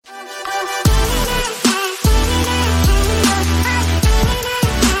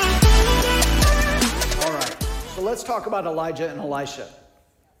let's talk about Elijah and Elisha.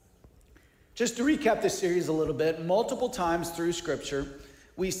 Just to recap this series a little bit, multiple times through Scripture,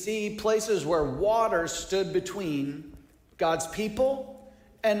 we see places where water stood between God's people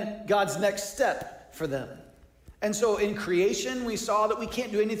and God's next step for them. And so in creation, we saw that we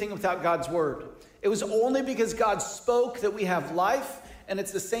can't do anything without God's word. It was only because God spoke that we have life, and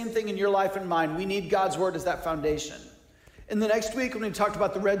it's the same thing in your life and mine. We need God's word as that foundation. In the next week, when we talked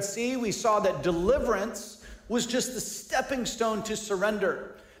about the Red Sea, we saw that deliverance was just the stepping stone to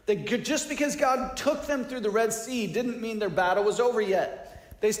surrender. That just because God took them through the Red Sea didn't mean their battle was over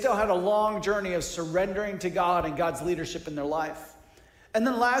yet. They still had a long journey of surrendering to God and God's leadership in their life. And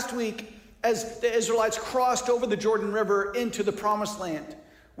then last week, as the Israelites crossed over the Jordan River into the Promised Land,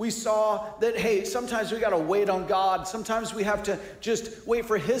 we saw that, hey, sometimes we got to wait on God. Sometimes we have to just wait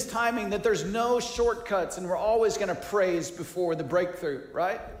for his timing, that there's no shortcuts, and we're always going to praise before the breakthrough,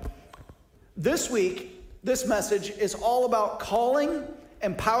 right? This week, this message is all about calling,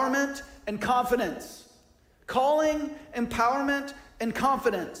 empowerment, and confidence. Calling, empowerment, and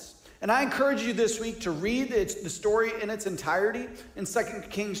confidence. And I encourage you this week to read the story in its entirety in 2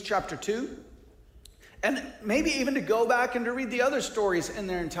 Kings chapter 2. And maybe even to go back and to read the other stories in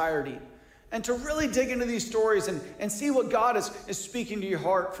their entirety. And to really dig into these stories and see what God is speaking to your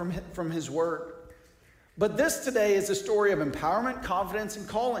heart from his word. But this today is a story of empowerment, confidence, and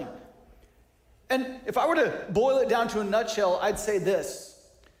calling. And if I were to boil it down to a nutshell, I'd say this.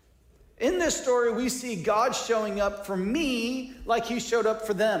 In this story, we see God showing up for me like he showed up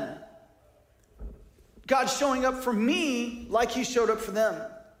for them. God showing up for me like he showed up for them.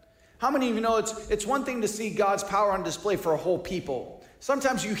 How many of you know it's one thing to see God's power on display for a whole people?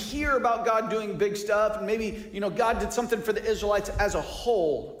 Sometimes you hear about God doing big stuff, and maybe, God did something for the Israelites as a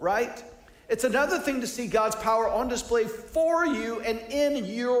whole, right? It's another thing to see God's power on display for you and in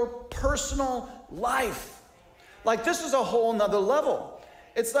your personal life. Like, this is a whole nother level.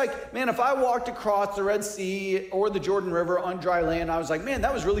 It's like, man, if I walked across the Red Sea or the Jordan River on dry land, I was like, man,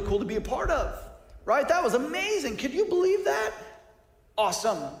 that was really cool to be a part of, right? That was amazing. Could you believe that?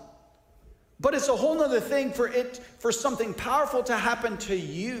 Awesome. But it's a whole nother thing for something powerful to happen to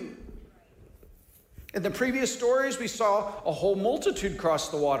you. In the previous stories, we saw a whole multitude cross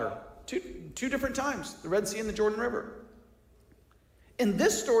the water. Two different times, the Red Sea and the Jordan River. In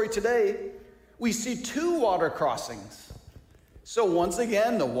this story today, we see two water crossings. So once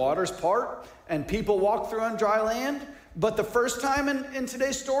again, the waters part and people walk through on dry land. But the first time in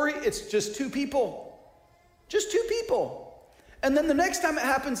today's story, it's just two people. Just two people. And then the next time it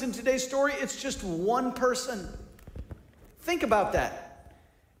happens in today's story, it's just one person. Think about that.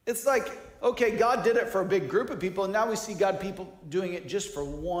 It's like, okay, God did it for a big group of people, and now we see people doing it just for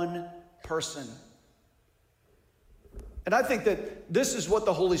one person. And I think that this is what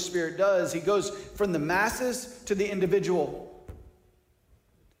the Holy Spirit does. He goes from the masses to the individual.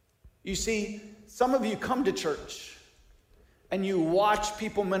 You see, some of you come to church and you watch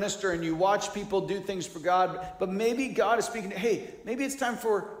people minister and you watch people do things for God, but maybe God is speaking, hey, maybe it's time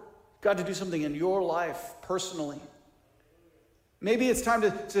for God to do something in your life personally. Maybe it's time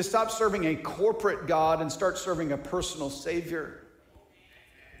to stop serving a corporate God and start serving a personal Savior.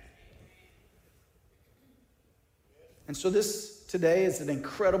 And so this today is an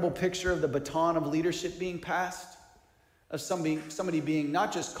incredible picture of the baton of leadership being passed, of somebody being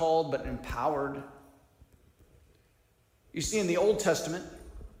not just called, but empowered. You see in the Old Testament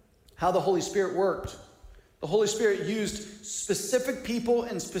how the Holy Spirit worked. The Holy Spirit used specific people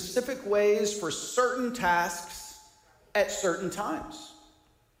in specific ways for certain tasks at certain times.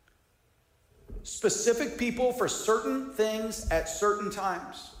 Specific people for certain things at certain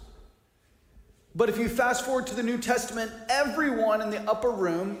times. But if you fast forward to the New Testament, everyone in the upper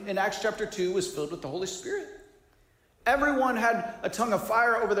room in Acts chapter 2 was filled with the Holy Spirit. Everyone had a tongue of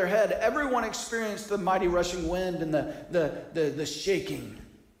fire over their head. Everyone experienced the mighty rushing wind and the shaking.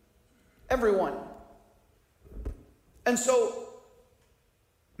 Everyone. And so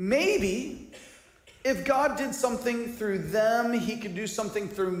maybe if God did something through them, he could do something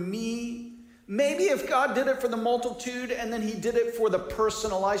through me. Maybe if God did it for the multitude and then he did it for the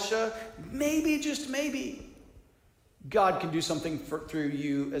person Elisha, maybe, just maybe, God can do something through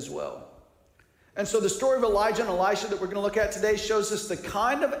you as well. And so the story of Elijah and Elisha that we're going to look at today shows us the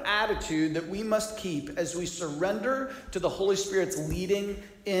kind of attitude that we must keep as we surrender to the Holy Spirit's leading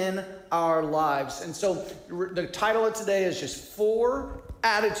in our lives. And so the title of today is just 4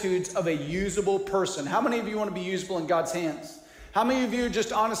 attitudes of a usable person. How many of you want to be usable in God's hands? How many of you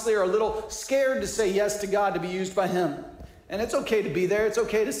just honestly are a little scared to say yes to God, to be used by him? And it's okay to be there. It's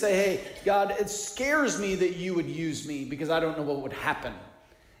okay to say, hey, God, it scares me that you would use me because I don't know what would happen.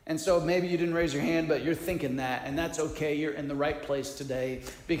 And so maybe you didn't raise your hand, but you're thinking that, and that's okay. You're in the right place today,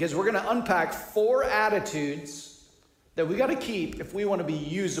 because we're going to unpack 4 attitudes that we got to keep if we want to be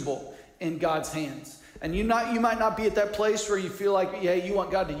usable in God's hands. And you might not be at that place where you feel like, yeah, you want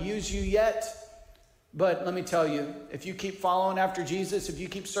God to use you yet. But let me tell you, if you keep following after Jesus, if you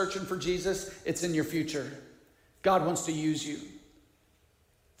keep searching for Jesus, it's in your future. God wants to use you.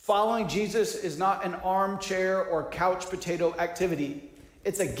 Following Jesus is not an armchair or couch potato activity.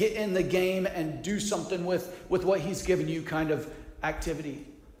 It's a get in the game and do something with what he's given you kind of activity.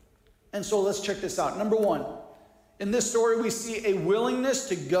 And so let's check this out. Number 1, in this story, we see a willingness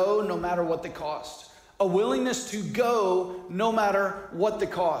to go no matter what the cost. A willingness to go no matter what the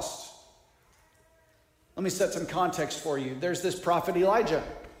cost. Let me set some context for you. There's this prophet Elijah.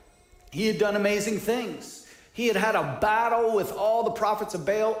 He had done amazing things. He had had a battle with all the prophets of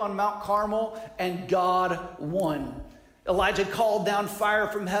Baal on Mount Carmel, and God won. Elijah called down fire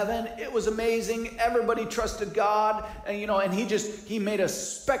from heaven. It was amazing. Everybody trusted God. And he made a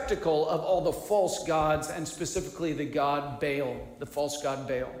spectacle of all the false gods, and specifically the god Baal, the false god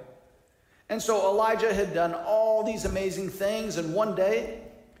Baal. And so Elijah had done all these amazing things. And one day,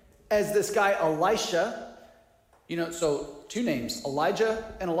 as this guy Elisha, so 2 names, Elijah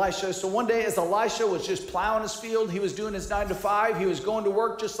and Elisha. So one day as Elisha was just plowing his field, he was doing his 9 to 5. He was going to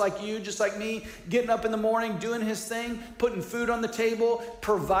work just like you, just like me, getting up in the morning, doing his thing, putting food on the table,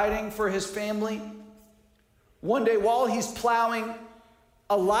 providing for his family. One day while he's plowing,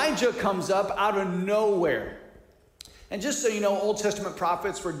 Elijah comes up out of nowhere. And just so you know, Old Testament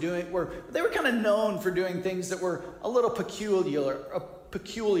prophets were kind of known for doing things that were a little peculiar,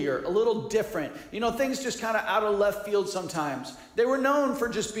 a little different. Things just kind of out of left field sometimes. They were known for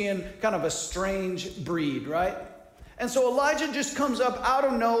just being kind of a strange breed, right? And so Elijah just comes up out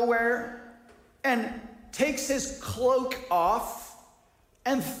of nowhere and takes his cloak off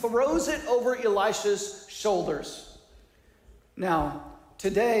and throws it over Elisha's shoulders. Now,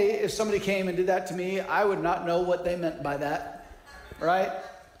 today, if somebody came and did that to me, I would not know what they meant by that, right?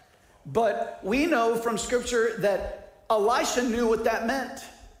 But we know from Scripture that Elisha knew what that meant.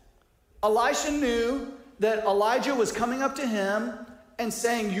 Elisha knew that Elijah was coming up to him and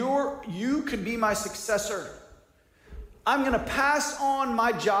saying, you could be my successor. I'm going to pass on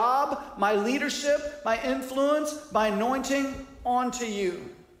my job, my leadership, my influence, my anointing onto you.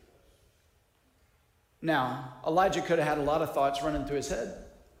 Now, Elijah could have had a lot of thoughts running through his head.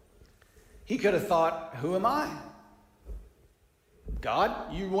 He could have thought, who am I?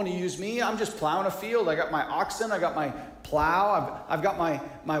 God, you want to use me? I'm just plowing a field. I got my oxen. I got my plow. I've got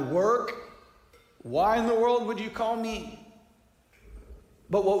my work. Why in the world would you call me?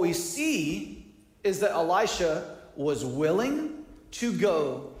 But what we see is that Elisha was willing to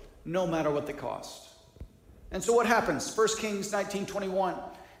go no matter what the cost. And so what happens? 1 Kings 19:21.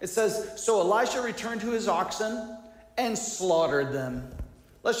 It says, so Elisha returned to his oxen and slaughtered them.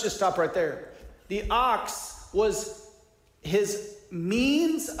 Let's just stop right there. The ox was his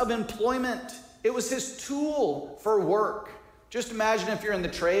means of employment. It was his tool for work. Just imagine if you're in the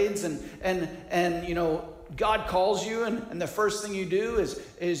trades and God calls you and the first thing you do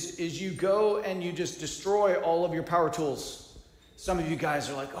is you go and you just destroy all of your power tools. Some of you guys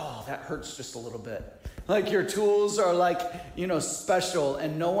are like, oh, that hurts just a little bit. Like your tools are special,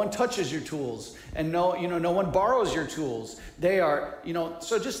 and no one touches your tools, and no one borrows your tools. They are,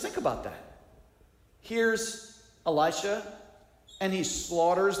 so just think about that. Here's Elisha, and he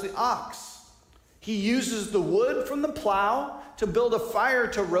slaughters the ox. He uses the wood from the plow to build a fire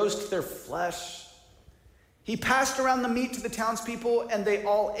to roast their flesh. He passed around the meat to the townspeople, and they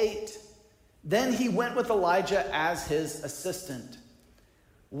all ate. Then he went with Elijah as his assistant.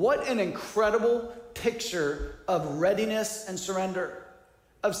 What an incredible picture of readiness and surrender,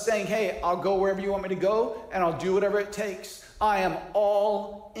 of saying, hey, I'll go wherever you want me to go, and I'll do whatever it takes. I am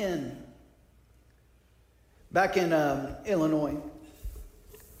all in. Back in Illinois,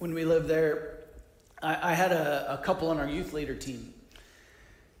 when we lived there, I had a couple on our youth leader team.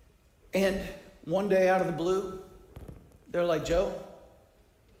 And one day out of the blue, they're like, Joe,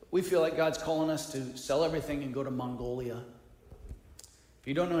 we feel like God's calling us to sell everything and go to Mongolia. If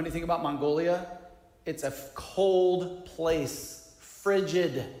you don't know anything about Mongolia, it's a cold place,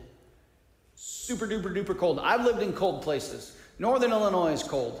 frigid, super duper duper cold. I've lived in cold places. Northern Illinois is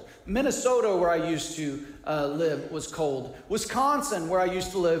cold. Minnesota, where I used to live, was cold. Wisconsin, where I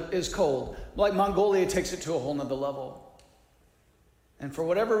used to live, is cold. Like Mongolia takes it to a whole nother level. And for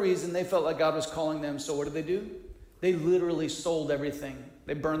whatever reason, they felt like God was calling them. So what did they do? They literally sold everything.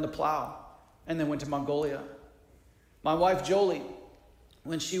 They burned the plow and then went to Mongolia. My wife, Jolie,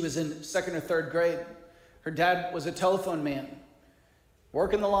 when she was in 2nd or 3rd grade, her dad was a telephone man.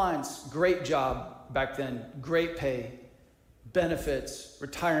 Working the lines, great job back then, great pay, benefits,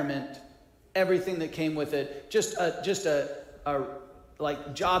 retirement, everything that came with it. Just a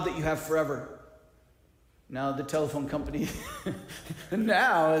like job that you have forever. Now the telephone company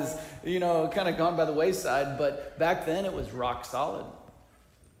now is, kind of gone by the wayside, but back then it was rock solid.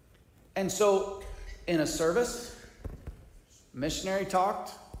 And so in a service, missionary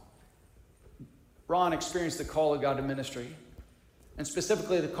talked, Ron experienced the call of God to ministry, and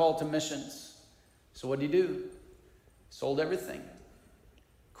specifically the call to missions. So what did he do? Sold everything.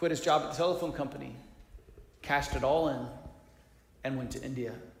 Quit his job at the telephone company. Cashed it all in and went to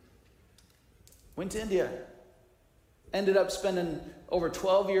India. Ended up spending over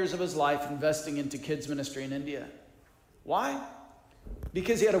 12 years of his life investing into kids ministry in India. Why?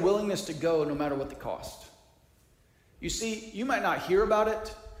 Because he had a willingness to go no matter what the cost. You see, you might not hear about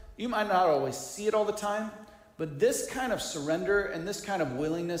it. You might not always see it all the time. But this kind of surrender and this kind of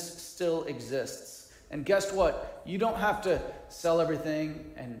willingness still exists. And guess what? You don't have to sell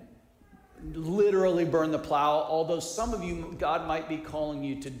everything and literally burn the plow, although some of you, God might be calling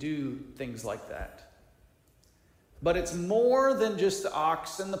you to do things like that. But it's more than just the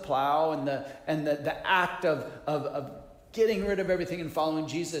ox and the plow and the act of getting rid of everything and following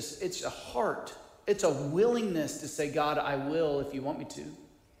Jesus. It's a heart. It's a willingness to say, God, I will if you want me to.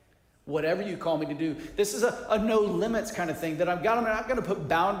 Whatever you call me to do. This is a no limits kind of thing that I'm not going to put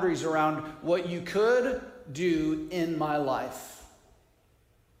boundaries around what you could do in my life.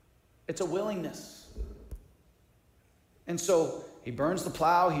 It's a willingness. And so he burns the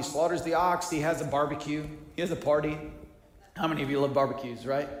plow, he slaughters the ox, he has a barbecue, he has a party. How many of you love barbecues,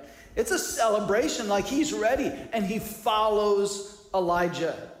 right? It's a celebration, like he's ready, and he follows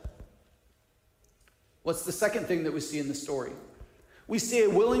Elijah. What's the second thing that we see in the story? We see a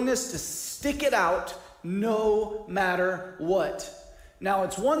willingness to stick it out no matter what. Now,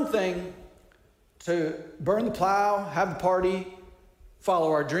 it's one thing to burn the plow, have the party,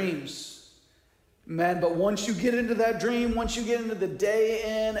 follow our dreams. Man, but once you get into that dream, once you get into the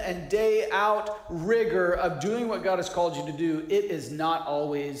day in and day out rigor of doing what God has called you to do, it is not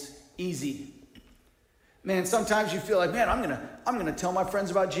always easy. Man, sometimes you feel like, man, I'm gonna tell my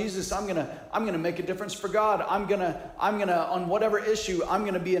friends about Jesus. I'm gonna make a difference for God. I'm gonna on whatever issue, I'm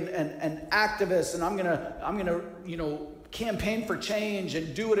gonna be an activist, and I'm gonna campaign for change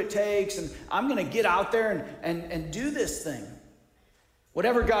and do what it takes, and I'm gonna get out there and do this thing,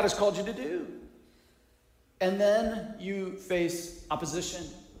 whatever God has called you to do. And then you face opposition.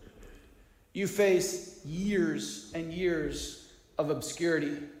 You face years and years of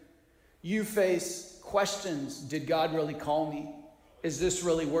obscurity. You face questions. Did God really call me? Is this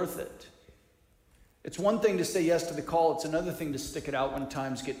really worth it? It's one thing to say yes to the call. It's another thing to stick it out when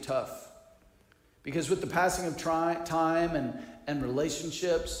times get tough. Because with the passing of time and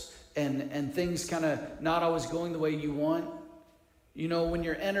relationships and things kind of not always going the way you want, when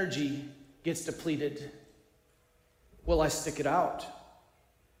your energy gets depleted, will I stick it out?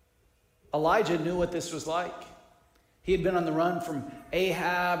 Elijah knew what this was like. He had been on the run from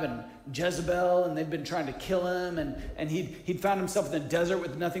Ahab and Jezebel, and they'd been trying to kill him, and he'd found himself in the desert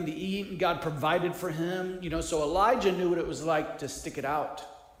with nothing to eat, and God provided for him. So Elijah knew what it was like to stick it out.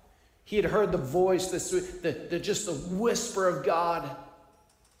 He had heard the voice, just the whisper of God,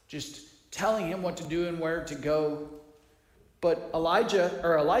 just telling him what to do and where to go. But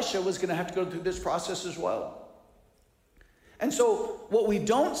Elisha was going to have to go through this process as well. And so what we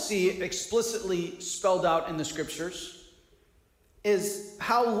don't see explicitly spelled out in the scriptures is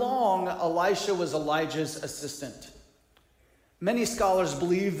how long Elisha was Elijah's assistant. Many scholars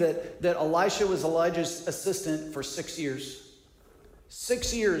believe that Elisha was Elijah's assistant for 6 years.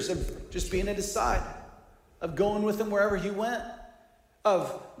 6 years of just being at his side, of going with him wherever he went,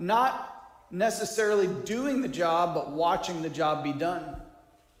 of not necessarily doing the job, but watching the job be done.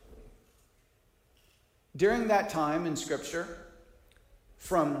 During that time in Scripture,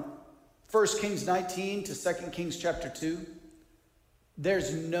 from 1 Kings 19 to 2 Kings chapter 2,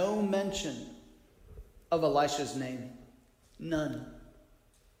 there's no mention of Elisha's name. None.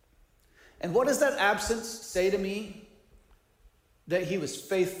 And what does that absence say to me? That he was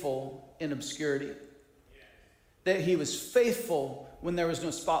faithful in obscurity. That he was faithful when there was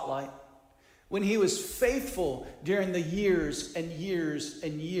no spotlight. When he was faithful during the years and years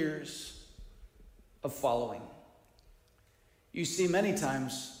and years of following. You see, many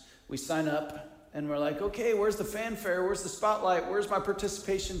times we sign up and we're like, okay, where's the fanfare? Where's the spotlight? Where's my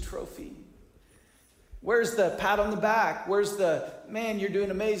participation trophy? Where's the pat on the back? Where's the, man, you're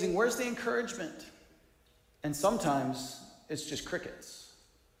doing amazing? Where's the encouragement? And sometimes it's just crickets.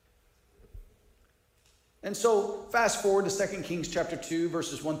 And so fast forward to 2 Kings chapter 2,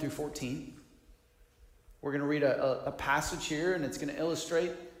 verses 1 through 14. We're going to read a passage here, and it's going to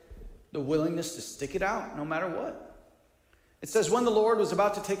illustrate the willingness to stick it out no matter what. It says, when the Lord was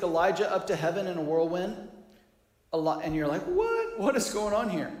about to take Elijah up to heaven in a whirlwind, and you're like, what? What is going on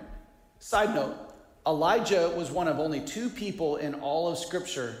here? Side note, Elijah was one of only 2 people in all of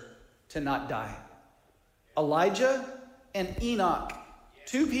Scripture to not die. Elijah and Enoch.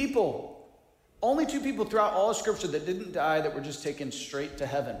 2 people. Only 2 people throughout all of Scripture that didn't die, that were just taken straight to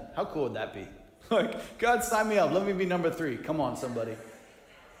heaven. How cool would that be? Like, God, sign me up. Let me be number 3. Come on, somebody.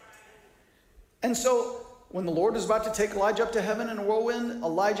 And so, when the Lord was about to take Elijah up to heaven in a whirlwind,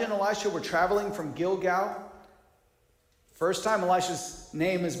 Elijah and Elisha were traveling from Gilgal. First time Elisha's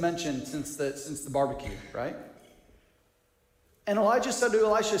name is mentioned since the barbecue, right? And Elijah said to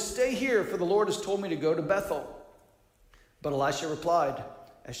Elisha, stay here, for the Lord has told me to go to Bethel. But Elisha replied,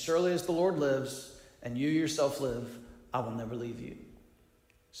 as surely as the Lord lives, and you yourself live, I will never leave you.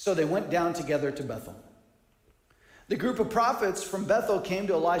 So they went down together to Bethel. The group of prophets from Bethel came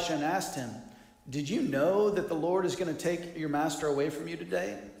to Elisha and asked him, did you know that the Lord is going to take your master away from you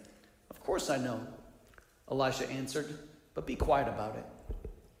today? Of course I know, Elisha answered, but be quiet about it.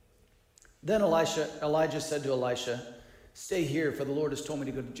 Then Elijah said to Elisha, stay here, for the Lord has told me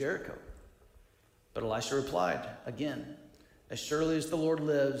to go to Jericho. But Elisha replied, again, as surely as the Lord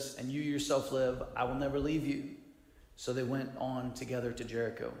lives and you yourself live, I will never leave you. So they went on together to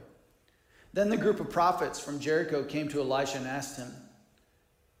Jericho. Then the group of prophets from Jericho came to Elisha and asked him,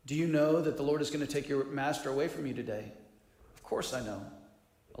 do you know that the Lord is going to take your master away from you today? Of course I know,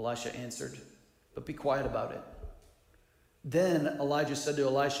 Elisha answered, but be quiet about it. Then Elijah said to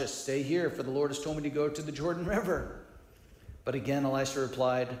Elisha, stay here, for the Lord has told me to go to the Jordan River. But again Elisha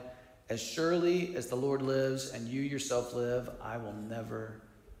replied, as surely as the Lord lives and you yourself live, I will never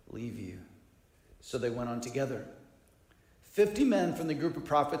leave you. So they went on together. 50 men from the group of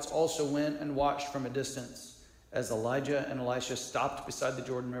prophets also went and watched from a distance as Elijah and Elisha stopped beside the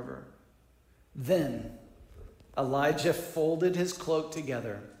Jordan River. Then Elijah folded his cloak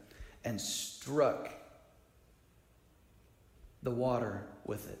together and struck the water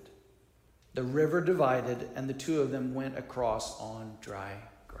with it. The river divided, and the 2 of them went across on dry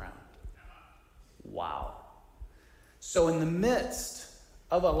ground. Wow. So in the midst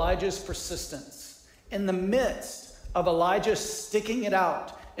of Elijah's persistence, in the midst of Elijah sticking it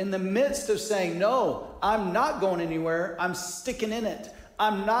out, in the midst of saying, no, I'm not going anywhere, I'm sticking in it,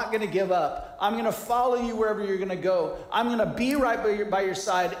 I'm not going to give up, I'm going to follow you wherever you're going to go, I'm going to be right by your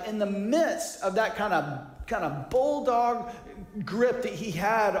side, in the midst of that kind of bulldog grip that he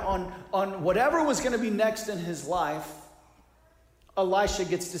had on whatever was going to be next in his life, Elisha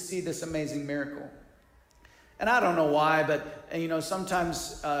gets to see this amazing miracle. And I don't know why, but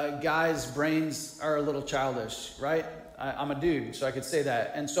sometimes guys' brains are a little childish, right? I'm a dude, so I could say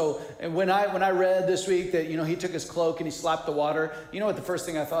that. And so when I read this week that he took his cloak and he slapped the water, you know what the first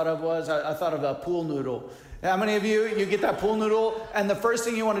thing I thought of was? I thought of a pool noodle. How many of you get that pool noodle, and the first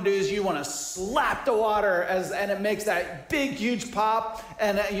thing you want to do is you want to slap the water and it makes that big, huge pop,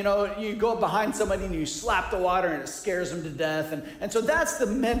 and you go up behind somebody and you slap the water and it scares them to death. And so that's the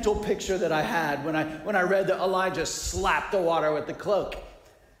mental picture that I had when I read that Elijah slapped the water with the cloak.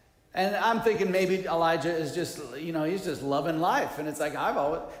 And I'm thinking maybe Elijah is just, he's just loving life. And it's like, I've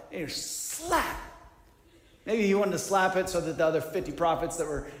always, slap. Maybe he wanted to slap it so that the other 50 prophets that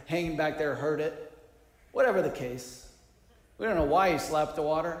were hanging back there heard it. Whatever the case, we don't know why he slapped the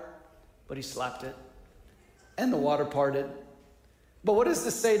water, but he slapped it, and the water parted. But what does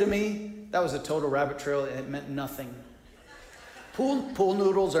this say to me? That was a total rabbit trail, and it meant nothing. Pool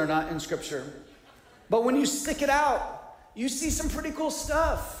noodles are not in Scripture. But when you stick it out, you see some pretty cool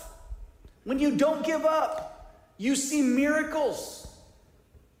stuff. When you don't give up, you see miracles.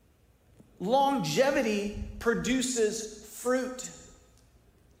 Longevity produces fruit.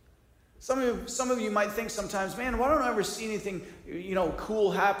 Some of you might think sometimes, man, why don't I ever see anything,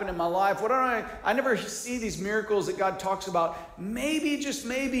 cool happen in my life? I never see these miracles that God talks about. Maybe, just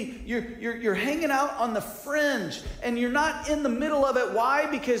maybe, you're hanging out on the fringe and you're not in the middle of it. Why?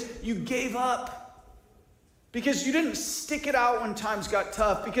 Because you gave up. Because you didn't stick it out when times got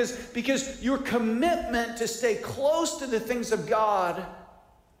tough. Because your commitment to stay close to the things of God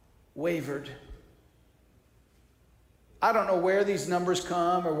wavered. I don't know where these numbers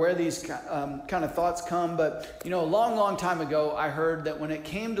come or where these kind of thoughts come, but a long time ago, I heard that when it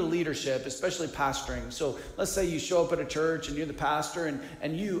came to leadership, especially pastoring, so let's say you show up at a church and you're the pastor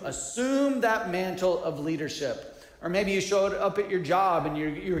and you assume that mantle of leadership. Or maybe you showed up at your job and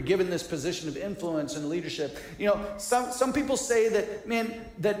you were given this position of influence and leadership. You know, some people say that, man,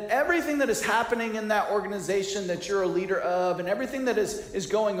 that everything that is happening in that organization that you're a leader of and everything that is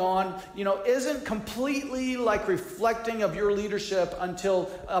going on, you know, isn't completely like reflecting of your leadership until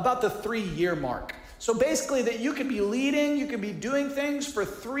about the 3-year mark. So basically that you could be leading, you could be doing things for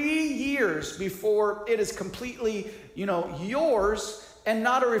 3 years before it is completely, you know, yours and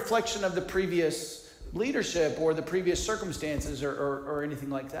not a reflection of the previous leadership or the previous circumstances or anything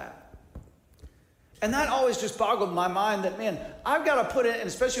like that. And that always just boggled my mind that, man, I've got to put it, and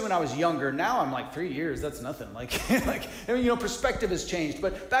especially when I was younger, now I'm like 3 years, that's nothing. Like, I mean, you know, perspective has changed.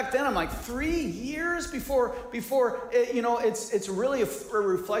 But back then I'm like 3 years before it, you know, it's really a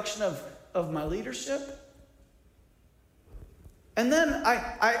reflection of my leadership. And then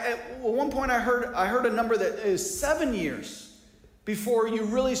at one point I heard a number that is 7 years before you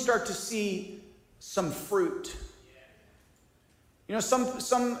really start to see some fruit. You know,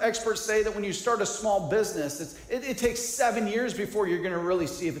 some experts say that when you start a small business, it takes 7 years before you're going to really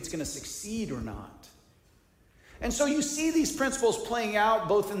see if it's going to succeed or not. And so you see these principles playing out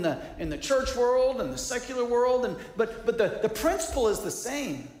both in the church world and the secular world, but the principle is the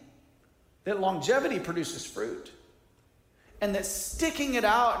same, that longevity produces fruit, and that sticking it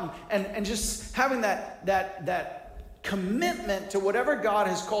out and just having that commitment to whatever God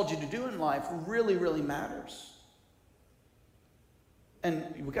has called you to do in life really, really matters. And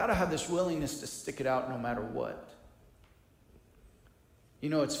we got to have this willingness to stick it out no matter what. You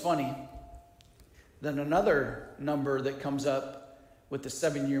know, it's funny that another number that comes up with the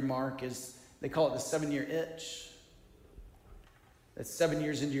 7-year mark is, they call it the 7-year itch. That's 7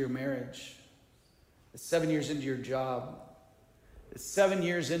 years into your marriage. It's 7 years into your job. It's 7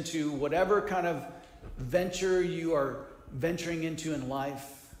 years into whatever kind of venture you are venturing into in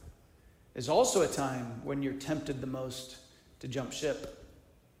life. Is also a time when you're tempted the most to jump ship,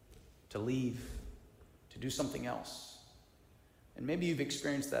 to leave, to do something else. And maybe you've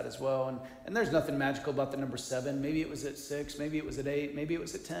experienced that as well. And there's nothing magical about the number 7. Maybe it was at 6, maybe it was at 8, maybe it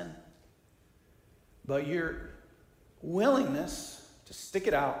was at 10. But your willingness to stick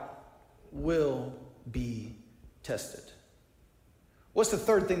it out will be tested. What's the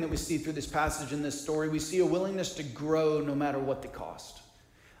third thing that we see through this passage in this story? We see a willingness to grow no matter what the cost.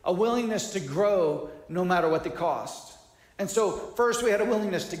 A willingness to grow no matter what the cost. And so first we had a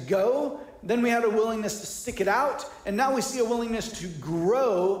willingness to go, then we had a willingness to stick it out, and now we see a willingness to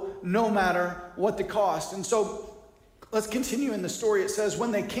grow no matter what the cost. And so let's continue in the story. It says,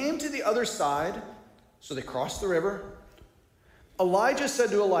 when they came to the other side, so they crossed the river, Elijah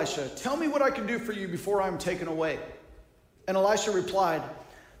said to Elisha, "Tell me what I can do for you before I'm taken away." And Elisha replied,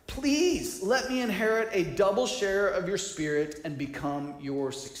 "Please let me inherit a double share of your spirit and become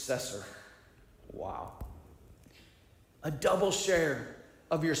your successor." Wow. A double share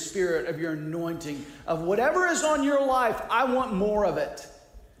of your spirit, of your anointing, of whatever is on your life. I want more of it.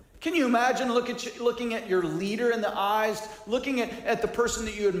 Can you imagine looking at your leader in the eyes, looking at the person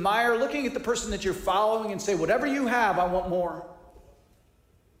that you admire, looking at the person that you're following and say, whatever you have, I want more.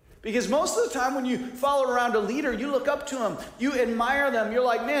 Because most of the time when you follow around a leader, you look up to them, you admire them, you're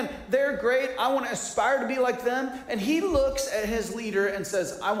like, man, they're great, I want to aspire to be like them. And he looks at his leader and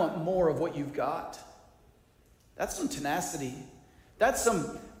says, I want more of what you've got. That's some tenacity. That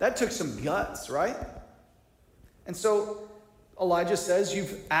took some guts, right? And so Elijah says,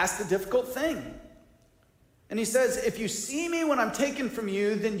 you've asked a difficult thing. And he says, if you see me when I'm taken from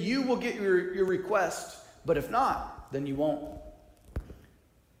you, then you will get your request. But if not, then you won't.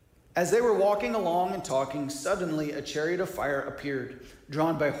 As they were walking along and talking, suddenly a chariot of fire appeared,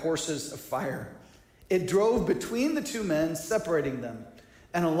 drawn by horses of fire. It drove between the two men, separating them.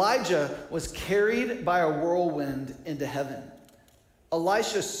 And Elijah was carried by a whirlwind into heaven.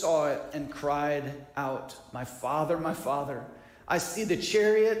 Elisha saw it and cried out, my father, I see the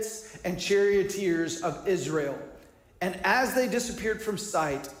chariots and charioteers of Israel." And as they disappeared from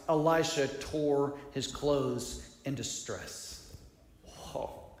sight, Elisha tore his clothes in distress.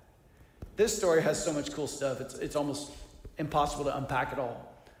 Whoa. This story has so much cool stuff. It's almost impossible to unpack it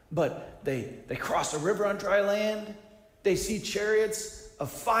all. But they cross a river on dry land. They see chariots of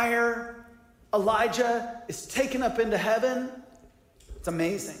fire. Elijah is taken up into heaven. It's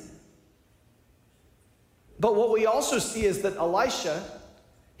amazing. But what we also see is that Elisha,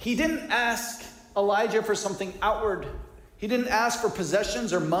 he didn't ask Elijah for something outward. He didn't ask for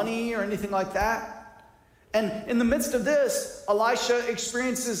possessions or money or anything like that. And in the midst of this, Elisha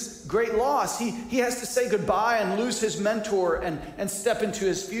experiences great loss. He has to say goodbye and lose his mentor and step into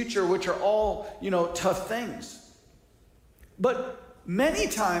his future, which are all, tough things. But many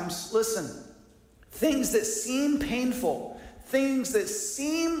times, listen, things that seem painful, things that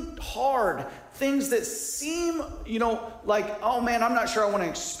seem hard, things that seem, like, oh man, I'm not sure I want to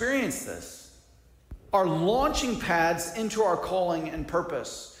experience this, are launching pads into our calling and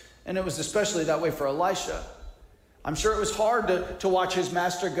purpose. And it was especially that way for Elisha. I'm sure it was hard to watch his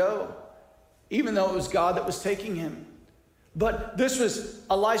master go, even though it was God that was taking him. But this was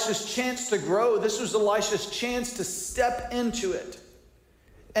Elisha's chance to grow. This was Elisha's chance to step into it.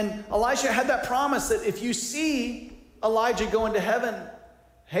 And Elisha had that promise that if you see Elijah go into heaven,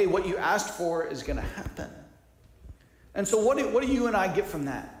 hey, what you asked for is going to happen. And so what do you and I get from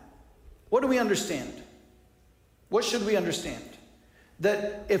that? What do we understand? What should we understand?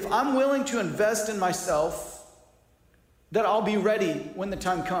 That if I'm willing to invest in myself, that I'll be ready when the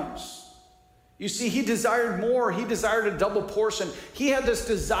time comes. You see, he desired more. He desired a double portion. He had this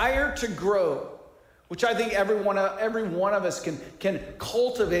desire to grow, which I think every one of us can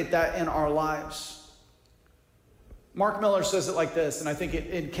cultivate that in our lives. Mark Miller says it like this, and I think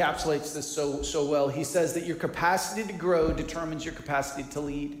it encapsulates this so well. He says that your capacity to grow determines your capacity to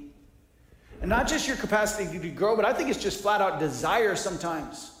lead. And not just your capacity to grow, but I think it's just flat out desire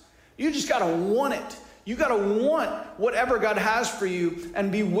sometimes. You just got to want it. You got to want whatever God has for you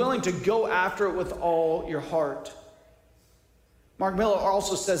and be willing to go after it with all your heart. Mark Miller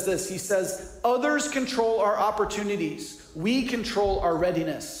also says this. He says, others control our opportunities. We control our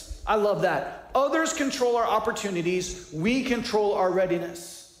readiness. I love that. Others control our opportunities. We control our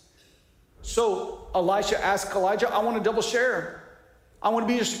readiness. So Elisha asked Elijah, I want to double share. I want to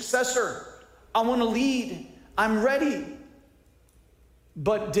be your successor. I want to lead. I'm ready.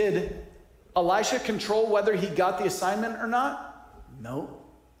 But did Elisha control whether he got the assignment or not? No.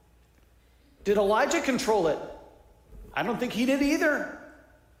 Did Elijah control it? I don't think he did either.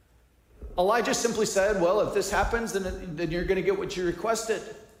 Elijah simply said, well, if this happens, then you're going to get what you requested.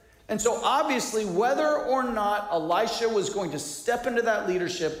 And so obviously, whether or not Elisha was going to step into that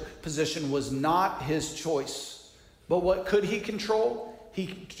leadership position was not his choice. But what could he control? He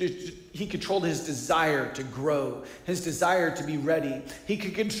controlled his desire to grow, his desire to be ready. He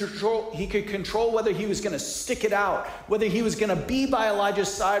could control whether he was going to stick it out, whether he was going to be by Elijah's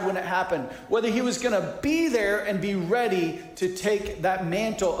side when it happened, whether he was going to be there and be ready to take that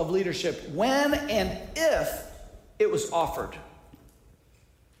mantle of leadership when and if it was offered.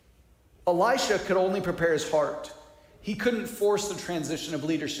 Elisha could only prepare his heart. He couldn't force the transition of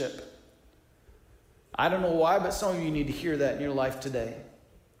leadership. I don't know why, but some of you need to hear that in your life today.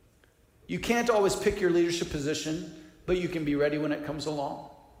 You can't always pick your leadership position, but you can be ready when it comes along.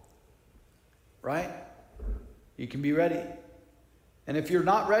 Right? You can be ready. And if you're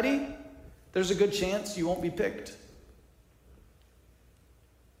not ready, there's a good chance you won't be picked.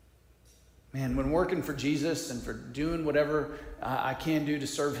 Man, when working for Jesus and for doing whatever I can do to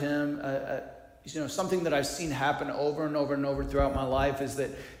serve him, something that I've seen happen over and over and over throughout my life is that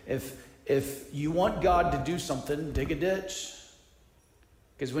if you want God to do something, dig a ditch.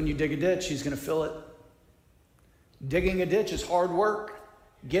 Because when you dig a ditch, he's going to fill it. Digging a ditch is hard work.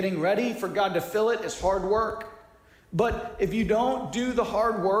 Getting ready for God to fill it is hard work. But if you don't do the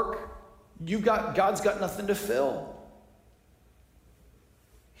hard work, God's got nothing to fill.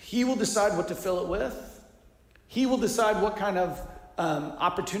 He will decide what to fill it with. He will decide what kind of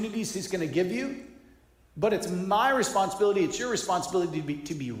opportunities he's going to give you. But it's my responsibility, it's your responsibility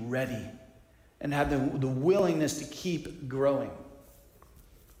to be ready and have the willingness to keep growing.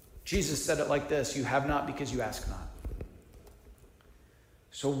 Jesus said it like this, you have not because you ask not.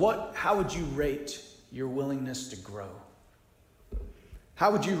 So how would you rate your willingness to grow?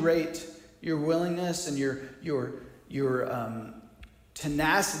 How would you rate your willingness and your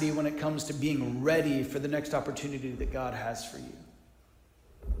tenacity when it comes to being ready for the next opportunity that God has for you?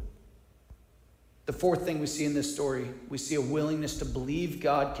 The fourth thing we see in this story, we see a willingness to believe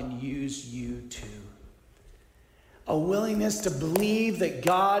God can use you too. A willingness to believe that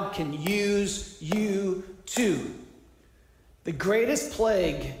God can use you too. The greatest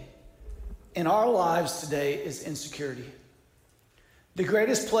plague in our lives today is insecurity. The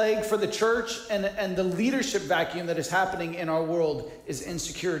greatest plague for the church and the leadership vacuum that is happening in our world is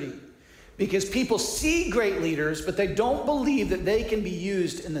insecurity. Because people see great leaders, but they don't believe that they can be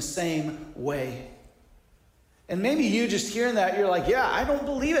used in the same way. And maybe you just hearing that, you're like, yeah, I don't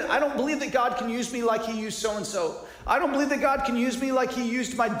believe it. I don't believe that God can use me like he used so-and-so. I don't believe that God can use me like he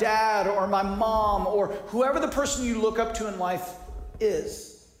used my dad or my mom or whoever the person you look up to in life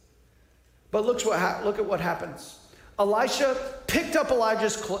is. But look at what happens. Elisha picked up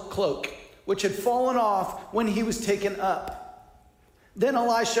Elijah's cloak, which had fallen off when he was taken up. Then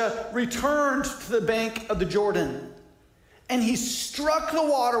Elisha returned to the bank of the Jordan. And he struck the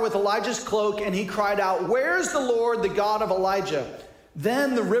water with Elijah's cloak, and he cried out, "Where's the Lord, the God of Elijah?"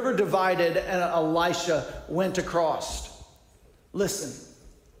 Then the river divided, and Elisha went across. Listen,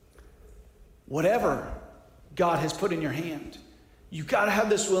 whatever God has put in your hand, you got to have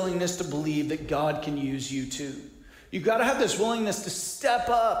this willingness to believe that God can use you too. You got to have this willingness to step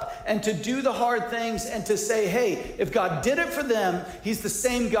up and to do the hard things and to say, hey, if God did it for them, he's the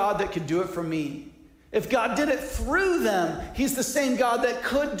same God that could do it for me. If God did it through them, he's the same God that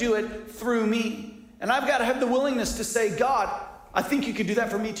could do it through me. And I've got to have the willingness to say, God, I think you could do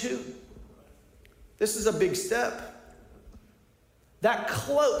that for me too. This is a big step. That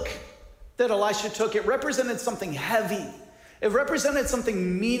cloak that Elisha took, it represented something heavy. It represented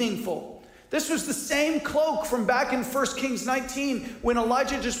something meaningful. This was the same cloak from back in 1 Kings 19 when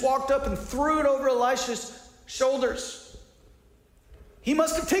Elijah just walked up and threw it over Elisha's shoulders. He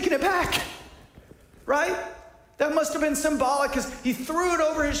must have taken it back. Right? That must have been symbolic because he threw it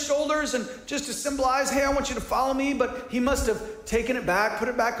over his shoulders and just to symbolize, hey, I want you to follow me. But he must have taken it back, put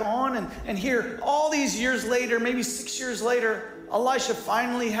it back on. And here, all these years later, maybe 6 years later, Elisha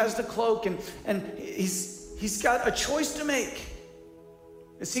finally has the cloak and he's got a choice to make.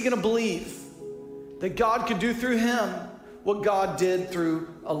 Is he going to believe that God could do through him what God did through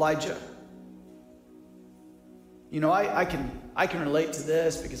Elijah? You know, I can relate to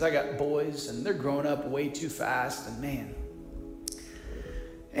this because I got boys and they're growing up way too fast. And man,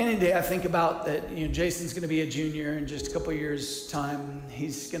 any day I think about that, you know, Jason's going to be a junior in just a couple years' time.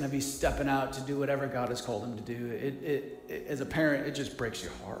 He's going to be stepping out to do whatever God has called him to do. It as a parent, it just breaks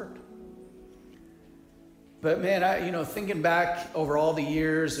your heart. But man, thinking back over all the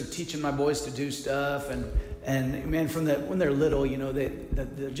years of teaching my boys to do stuff and man, from when they're little, you know, the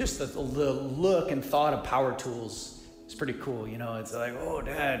look and thought of power tools. It's pretty cool, you know. It's like, oh,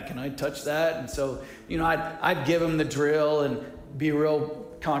 Dad, can I touch that? And so, you know, I'd give him the drill and be real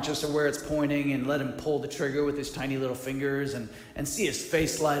conscious of where it's pointing and let him pull the trigger with his tiny little fingers and see his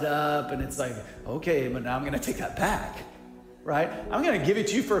face light up. And it's like, okay, but now I'm going to take that back, right? I'm going to give it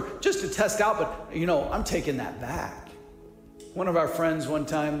to you for just to test out, but, you know, I'm taking that back. One of our friends one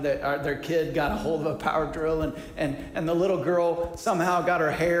time, their kid got a hold of a power drill and the little girl somehow got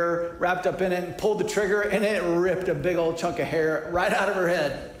her hair wrapped up in it and pulled the trigger and it ripped a big old chunk of hair right out of her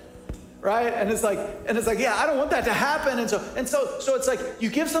head, right? And it's like, yeah, I don't want that to happen. And so it's like you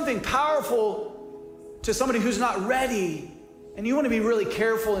give something powerful to somebody who's not ready and you want to be really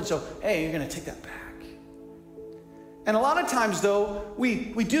careful. And so, hey, you're going to take that back. And a lot of times though,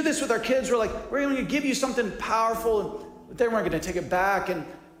 we do this with our kids. We're like, we're going to give you something powerful but then we're going to take it back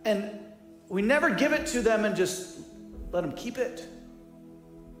and we never give it to them and just let them keep it.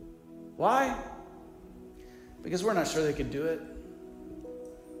 Why? Because we're not sure they could do it.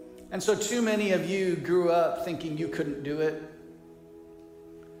 And so too many of you grew up thinking you couldn't do it.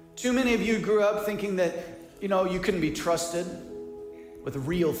 Too many of you grew up thinking that, you know, you couldn't be trusted with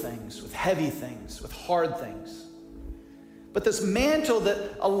real things, with heavy things, with hard things. But this mantle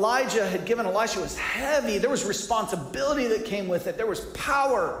that Elijah had given Elisha was heavy. There was responsibility that came with it. There was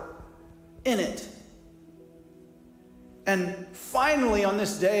power in it. And finally, on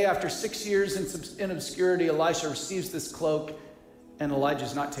this day, after 6 years in obscurity, Elisha receives this cloak, and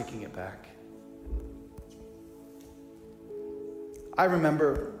Elijah's not taking it back. I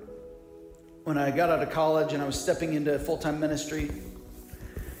remember when I got out of college and I was stepping into full-time ministry,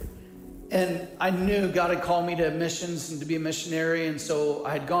 and I knew God had called me to missions and to be a missionary. And so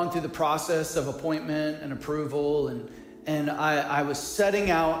I had gone through the process of appointment and approval. And I was setting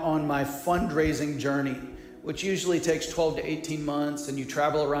out on my fundraising journey, which usually takes 12 to 18 months. And you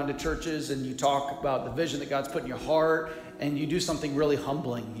travel around to churches and you talk about the vision that God's put in your heart. And you do something really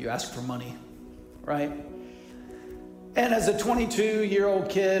humbling. You ask for money, right? And as a 22-year-old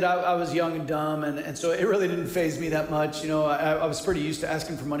kid, I was young and dumb, and so it really didn't faze me that much. You know, I was pretty used to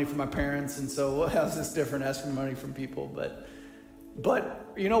asking for money from my parents, and so how's this different, asking money from people?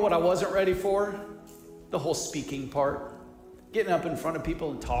 But you know what I wasn't ready for? The whole speaking part. Getting up in front of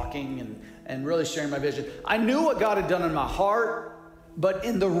people and talking and really sharing my vision. I knew what God had done in my heart, but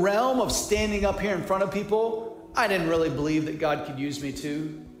in the realm of standing up here in front of people, I didn't really believe that God could use me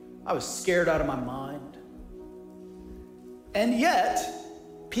too. I was scared out of my mind. And yet,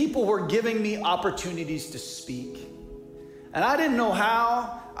 people were giving me opportunities to speak. And I didn't know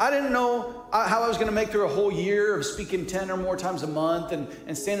how. I didn't know how I was going to make through a whole year of speaking 10 or more times a month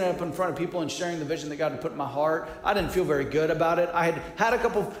and standing up in front of people and sharing the vision that God had put in my heart. I didn't feel very good about it. I had a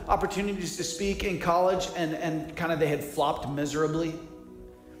couple of opportunities to speak in college and kind of they had flopped miserably.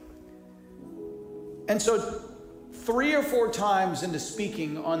 And so 3 or 4 times into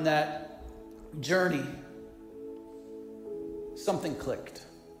speaking on that journey, something clicked.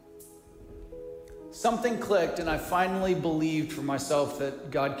 Something clicked, and I finally believed for myself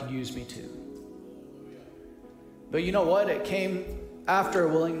that God could use me too. But you know what? It came after a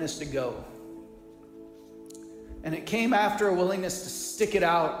willingness to go. And it came after a willingness to stick it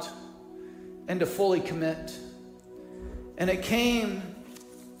out and to fully commit. And it came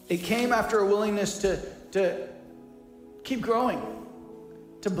after a willingness to keep growing,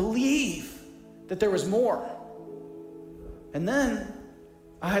 to believe that there was more. And then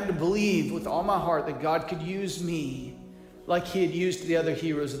I had to believe with all my heart that God could use me like he had used the other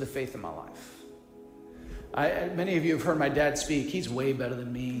heroes of the faith in my life. Many of you have heard my dad speak. He's way better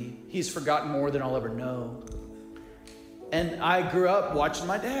than me. He's forgotten more than I'll ever know. And I grew up watching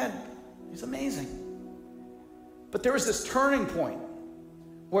my dad. He's amazing. But there was this turning point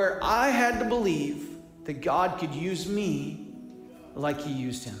where I had to believe that God could use me like he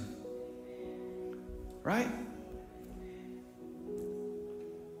used him. Right?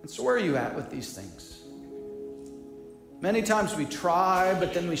 And so where are you at with these things? Many times we try,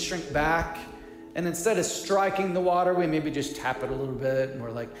 but then we shrink back. And instead of striking the water, we maybe just tap it a little bit. And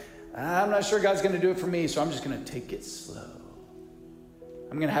we're like, I'm not sure God's going to do it for me, so I'm just going to take it slow.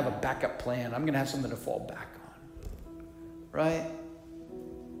 I'm going to have a backup plan. I'm going to have something to fall back on. Right?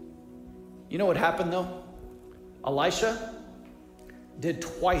 You know what happened, though? Elisha did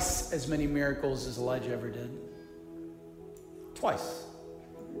twice as many miracles as Elijah ever did. Twice.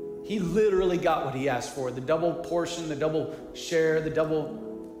 He literally got what he asked for. The double portion, the double share, the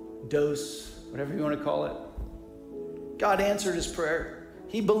double dose, whatever you want to call it. God answered his prayer.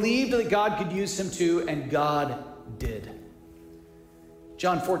 He believed that God could use him too, and God did.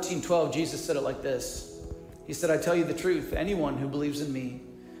 John 14:12, Jesus said it like this. He said, I tell you the truth, anyone who believes in me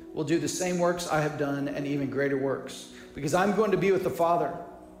will do the same works I have done and even greater works, because I'm going to be with the Father.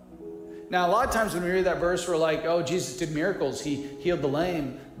 Now, a lot of times when we read that verse, we're like, oh, Jesus did miracles. He healed the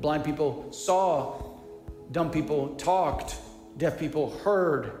lame. Blind people saw. Dumb people talked. Deaf people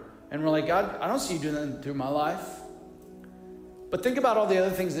heard. And we're like, God, I don't see you doing that through my life. But think about all the other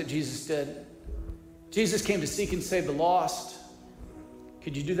things that Jesus did. Jesus came to seek and save the lost.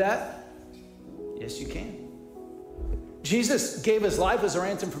 Could you do that? Yes, you can. Jesus gave his life as a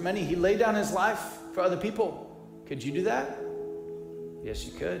ransom for many. He laid down his life for other people. Could you do that? Yes,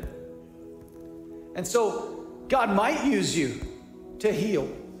 you could. And so God might use you to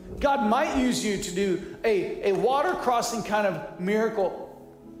heal. God might use you to do a water crossing kind of miracle.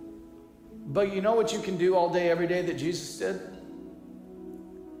 But you know what you can do all day, every day that Jesus did?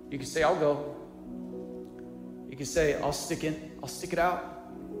 You can say, I'll go. You can say, I'll stick it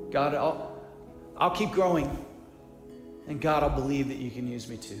out. God, I'll keep growing. And God, I'll believe that you can use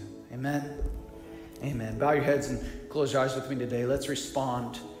me too. Amen? Amen. Bow your heads and close your eyes with me today. Let's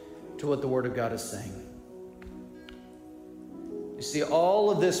respond to what the Word of God is saying. You see,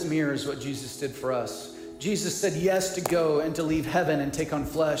 all of this mirrors what Jesus did for us. Jesus said yes to go and to leave heaven and take on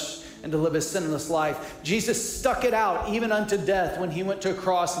flesh and to live a sinless life. Jesus stuck it out even unto death when he went to a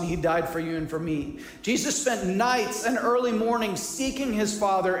cross and he died for you and for me. Jesus spent nights and early mornings seeking his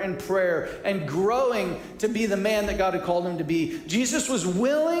Father in prayer and growing to be the man that God had called him to be. Jesus was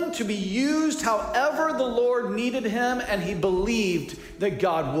willing to be used however the Lord needed him, and he believed that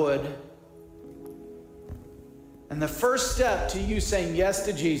God would. And the first step to you saying yes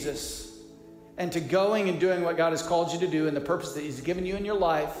to Jesus and to going and doing what God has called you to do and the purpose that he's given you in your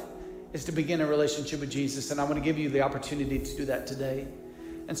life is to begin a relationship with Jesus. And I want to give you the opportunity to do that today.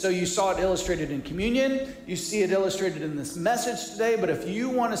 And so you saw it illustrated in communion. You see it illustrated in this message today. But if you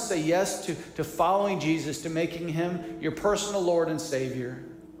want to say yes to following Jesus, to making him your personal Lord and Savior,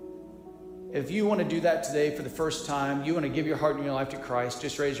 if you want to do that today for the first time, you want to give your heart and your life to Christ,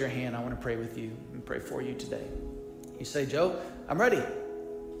 just raise your hand. I want to pray with you and pray for you today. You say, Joe, I'm ready.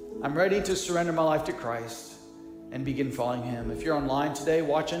 I'm ready to surrender my life to Christ and begin following him. If you're online today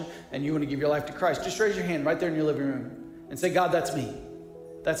watching and you want to give your life to Christ, just raise your hand right there in your living room and say, God, that's me.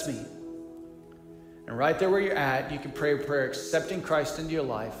 That's me. And right there where you're at, you can pray a prayer accepting Christ into your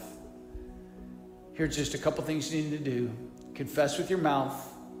life. Here's just a couple things you need to do. Confess with your mouth.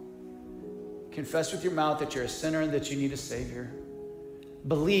 Confess with your mouth that you're a sinner and that you need a Savior.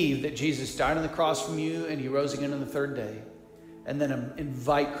 Believe that Jesus died on the cross from you and he rose again on the third day. And then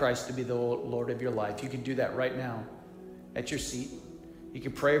invite Christ to be the Lord of your life. You can do that right now at your seat. You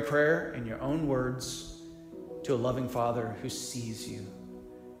can pray a prayer in your own words to a loving Father who sees you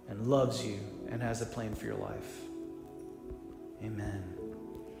and loves you and has a plan for your life. Amen.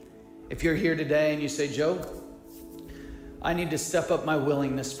 If you're here today and you say, Joe, I need to step up my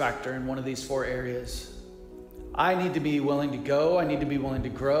willingness factor in one of these 4 areas. I need to be willing to go. I need to be willing to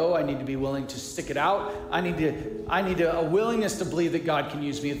grow. I need to be willing to stick it out. I need a willingness to believe that God can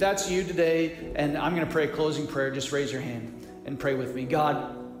use me. If that's you today, and I'm going to pray a closing prayer, just raise your hand and pray with me.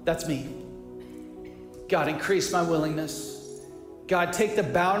 God, that's me. God, increase my willingness. God, take the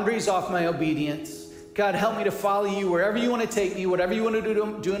boundaries off my obedience. God, help me to follow you wherever you want to take me, whatever you want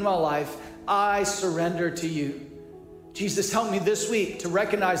to do in my life. I surrender to you. Jesus, help me this week to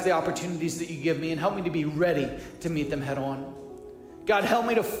recognize the opportunities that you give me and help me to be ready to meet them head on. God, help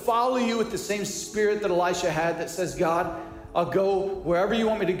me to follow you with the same spirit that Elisha had that says, God, I'll go wherever you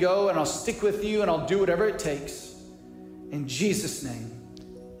want me to go and I'll stick with you and I'll do whatever it takes. In Jesus' name,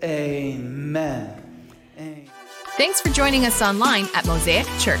 amen. Amen. Thanks for joining us online at Mosaic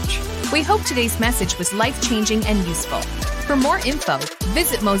Church. We hope today's message was life-changing and useful. For more info,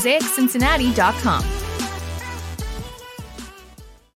 visit mosaiccincinnati.com.